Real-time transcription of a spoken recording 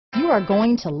are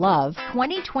going to love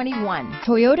 2021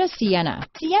 Toyota Sienna.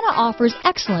 Sienna offers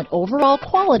excellent overall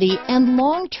quality and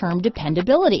long-term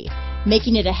dependability,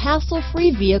 making it a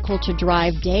hassle-free vehicle to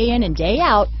drive day in and day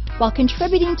out while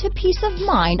contributing to peace of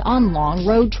mind on long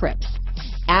road trips.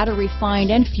 Add a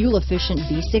refined and fuel-efficient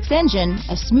V6 engine,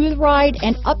 a smooth ride,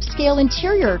 and upscale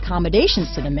interior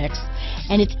accommodations to the mix,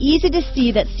 and it's easy to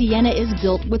see that Sienna is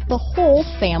built with the whole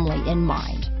family in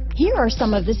mind. Here are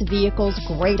some of this vehicle's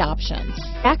great options: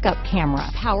 backup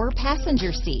camera, power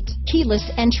passenger seat,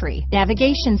 keyless entry,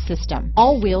 navigation system,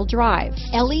 all-wheel drive,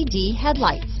 LED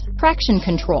headlights, traction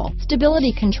control,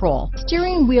 stability control,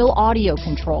 steering wheel audio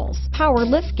controls, power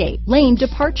liftgate, lane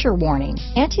departure warning,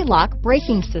 anti-lock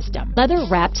braking system,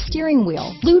 leather-wrapped steering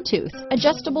wheel, Bluetooth,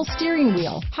 adjustable steering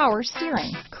wheel, power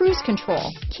steering, cruise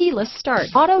control, keyless start,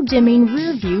 auto-dimming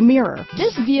rear view mirror.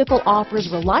 This vehicle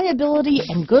offers reliability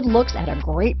and good looks at a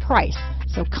great price.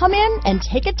 So come in and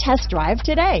take a test drive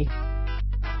today.